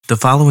The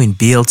following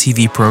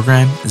BLTV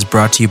program is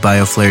brought to you by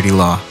O'Flaherty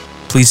Law.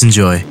 Please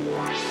enjoy.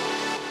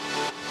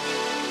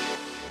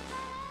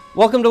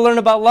 Welcome to Learn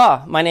About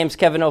Law. My name is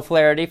Kevin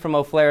O'Flaherty from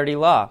O'Flaherty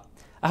Law.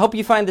 I hope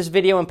you find this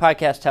video and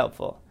podcast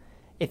helpful.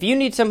 If you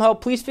need some help,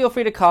 please feel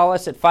free to call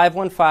us at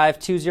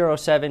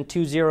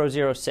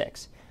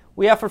 515-207-2006.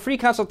 We offer free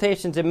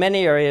consultations in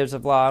many areas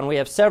of law, and we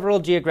have several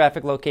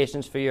geographic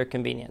locations for your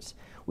convenience.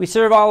 We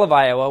serve all of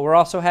Iowa. We're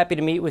also happy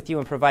to meet with you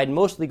and provide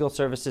most legal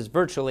services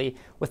virtually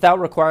without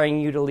requiring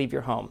you to leave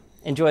your home.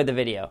 Enjoy the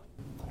video.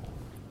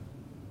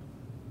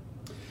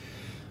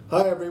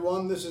 Hi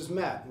everyone, this is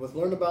Matt with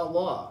Learn About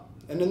Law,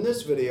 and in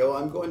this video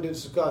I'm going to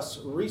discuss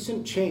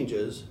recent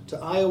changes to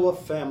Iowa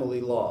family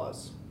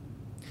laws.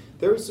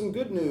 There is some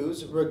good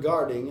news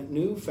regarding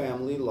new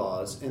family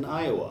laws in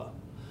Iowa.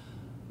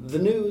 The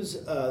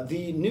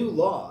new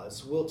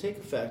laws will take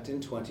effect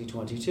in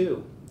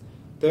 2022.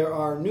 There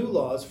are new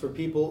laws for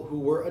people who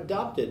were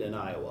adopted in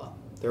Iowa.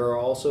 There are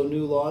also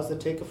new laws that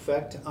take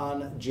effect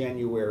on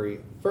January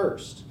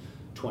 1st,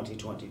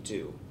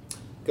 2022.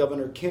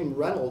 Governor Kim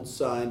Reynolds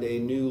signed a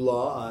new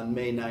law on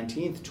May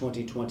 19th,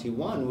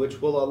 2021,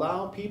 which will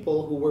allow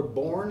people who were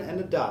born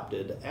and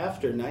adopted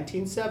after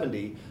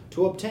 1970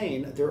 to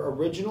obtain their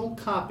original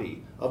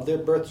copy of their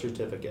birth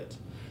certificate.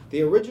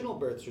 The original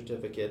birth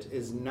certificate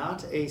is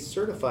not a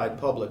certified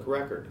public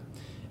record.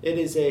 It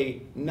is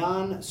a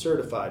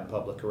non-certified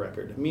public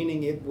record,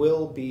 meaning it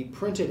will be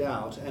printed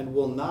out and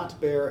will not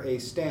bear a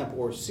stamp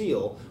or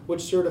seal which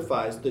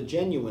certifies the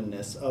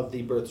genuineness of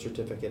the birth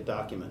certificate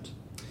document.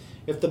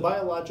 If the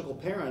biological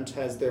parent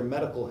has their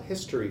medical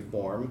history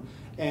form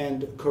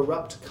and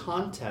corrupt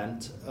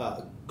contact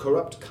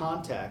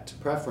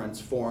preference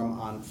form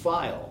on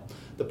file,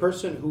 the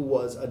person who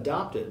was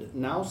adopted,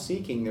 now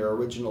seeking their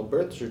original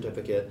birth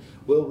certificate,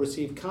 will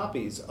receive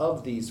copies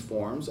of these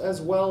forms as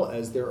well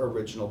as their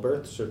original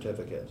birth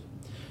certificate.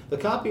 The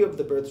copy of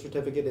the birth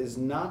certificate is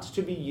not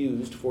to be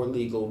used for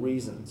legal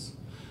reasons.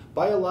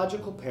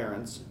 Biological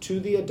parents to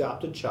the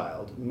adopted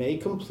child may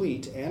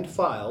complete and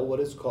file what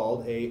is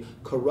called a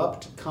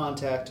corrupt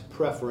contact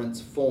preference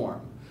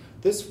form.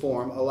 This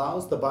form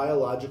allows the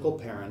biological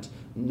parent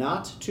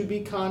not to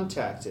be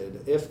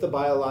contacted if the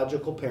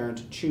biological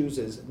parent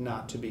chooses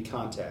not to be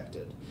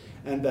contacted,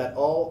 and that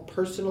all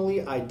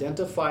personally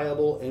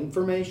identifiable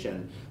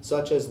information,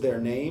 such as their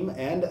name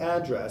and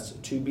address,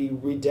 to be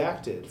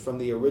redacted from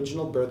the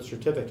original birth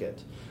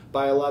certificate,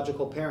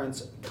 biological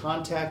parent's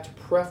contact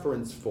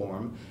preference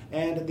form,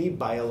 and the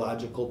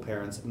biological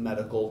parent's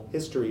medical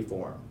history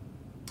form.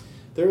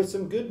 There is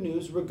some good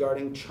news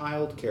regarding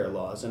child care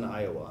laws in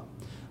Iowa.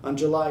 On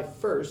July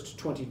 1st,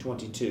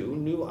 2022,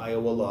 new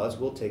Iowa laws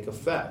will take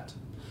effect.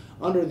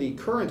 Under the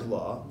current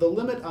law, the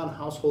limit on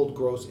household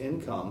gross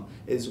income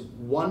is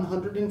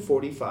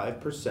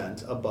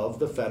 145% above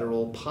the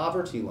federal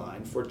poverty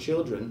line for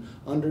children.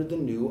 Under the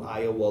new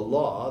Iowa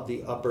law,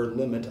 the upper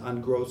limit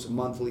on gross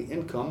monthly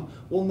income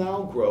will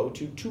now grow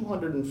to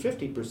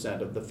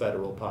 250% of the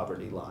federal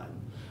poverty line.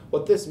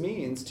 What this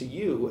means to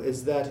you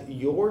is that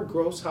your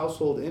gross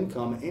household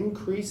income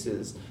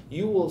increases.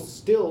 You will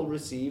still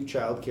receive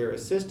child care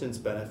assistance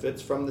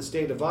benefits from the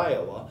state of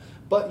Iowa,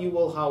 but you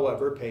will,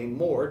 however, pay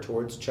more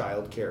towards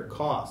child care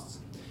costs.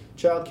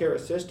 Child care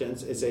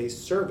assistance is a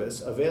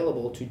service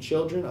available to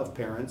children of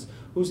parents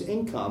whose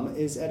income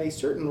is at a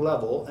certain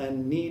level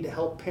and need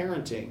help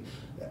pertaining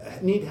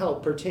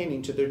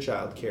to their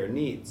child care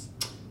needs.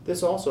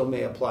 This also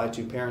may apply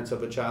to parents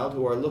of a child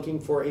who are looking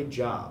for a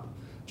job.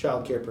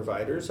 Child care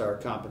providers are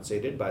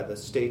compensated by the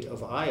state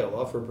of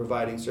Iowa for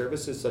providing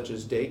services such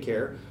as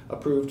daycare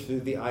approved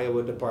through the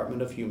Iowa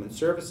Department of Human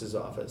Services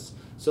office,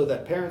 so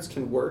that parents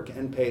can work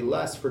and pay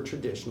less for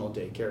traditional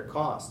daycare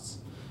costs.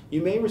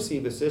 You may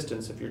receive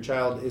assistance if your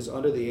child is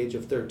under the age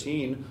of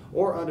 13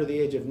 or under the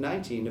age of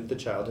 19 if the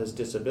child has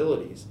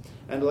disabilities.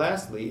 And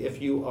lastly,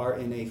 if you are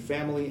in a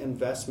family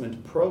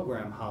investment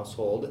program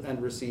household and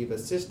receive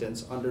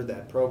assistance under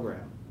that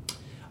program.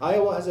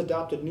 Iowa has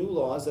adopted new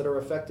laws that are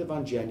effective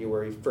on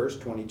January 1st,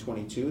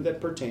 2022 that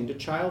pertain to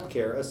child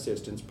care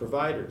assistance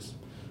providers.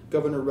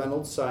 Governor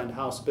Reynolds signed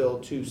House Bill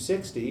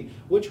 260,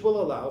 which will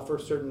allow for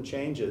certain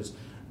changes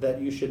that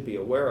you should be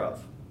aware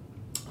of.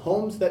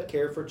 Homes that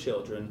care for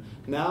children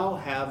now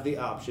have the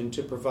option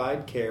to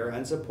provide care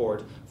and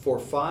support for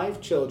 5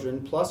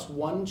 children plus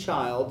 1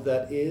 child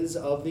that is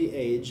of the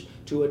age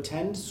to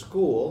attend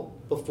school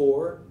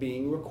before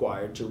being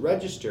required to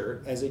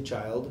register as a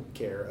child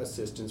care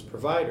assistance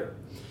provider.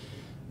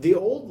 The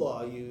old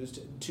law used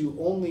to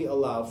only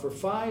allow for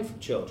 5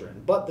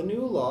 children, but the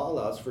new law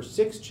allows for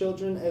 6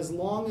 children as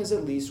long as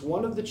at least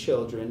one of the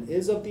children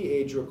is of the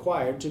age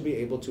required to be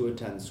able to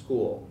attend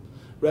school.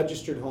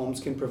 Registered homes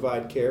can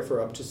provide care for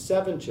up to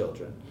 7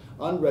 children.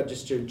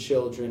 Unregistered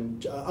child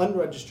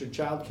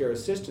care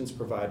assistance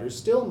providers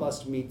still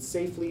must meet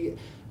safely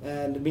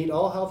and meet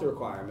all health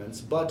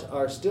requirements, but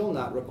are still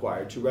not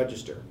required to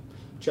register.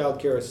 Child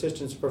care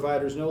assistance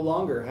providers no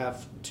longer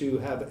have to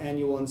have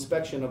annual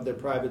inspection of their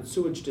private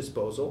sewage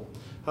disposal.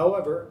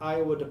 However,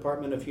 Iowa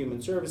Department of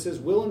Human Services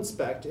will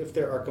inspect if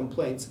there are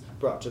complaints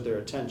brought to their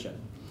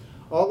attention.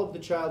 All of the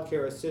child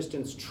care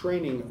assistance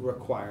training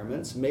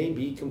requirements may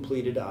be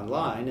completed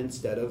online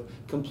instead of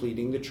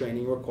completing the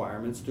training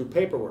requirements through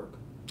paperwork.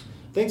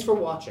 Thanks for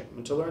watching,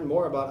 and to learn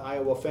more about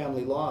Iowa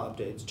family law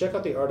updates, check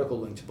out the article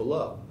linked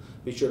below.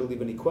 Be sure to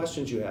leave any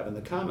questions you have in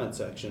the comment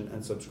section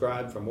and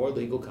subscribe for more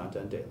legal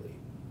content daily.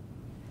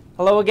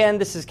 Hello again,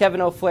 this is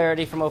Kevin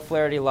O'Flaherty from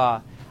O'Flaherty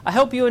Law. I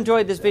hope you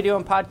enjoyed this video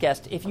and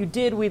podcast. If you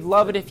did, we'd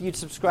love it if you'd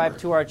subscribe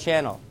to our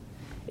channel.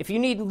 If you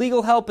need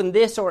legal help in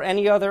this or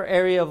any other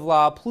area of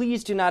law,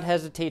 please do not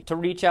hesitate to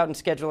reach out and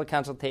schedule a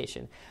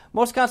consultation.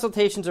 Most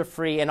consultations are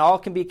free and all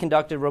can be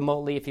conducted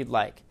remotely if you'd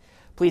like.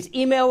 Please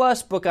email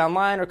us, book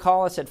online, or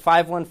call us at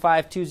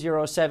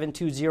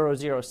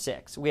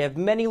 515-207-2006. We have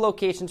many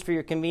locations for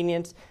your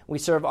convenience. We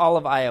serve all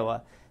of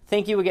Iowa.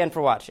 Thank you again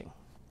for watching.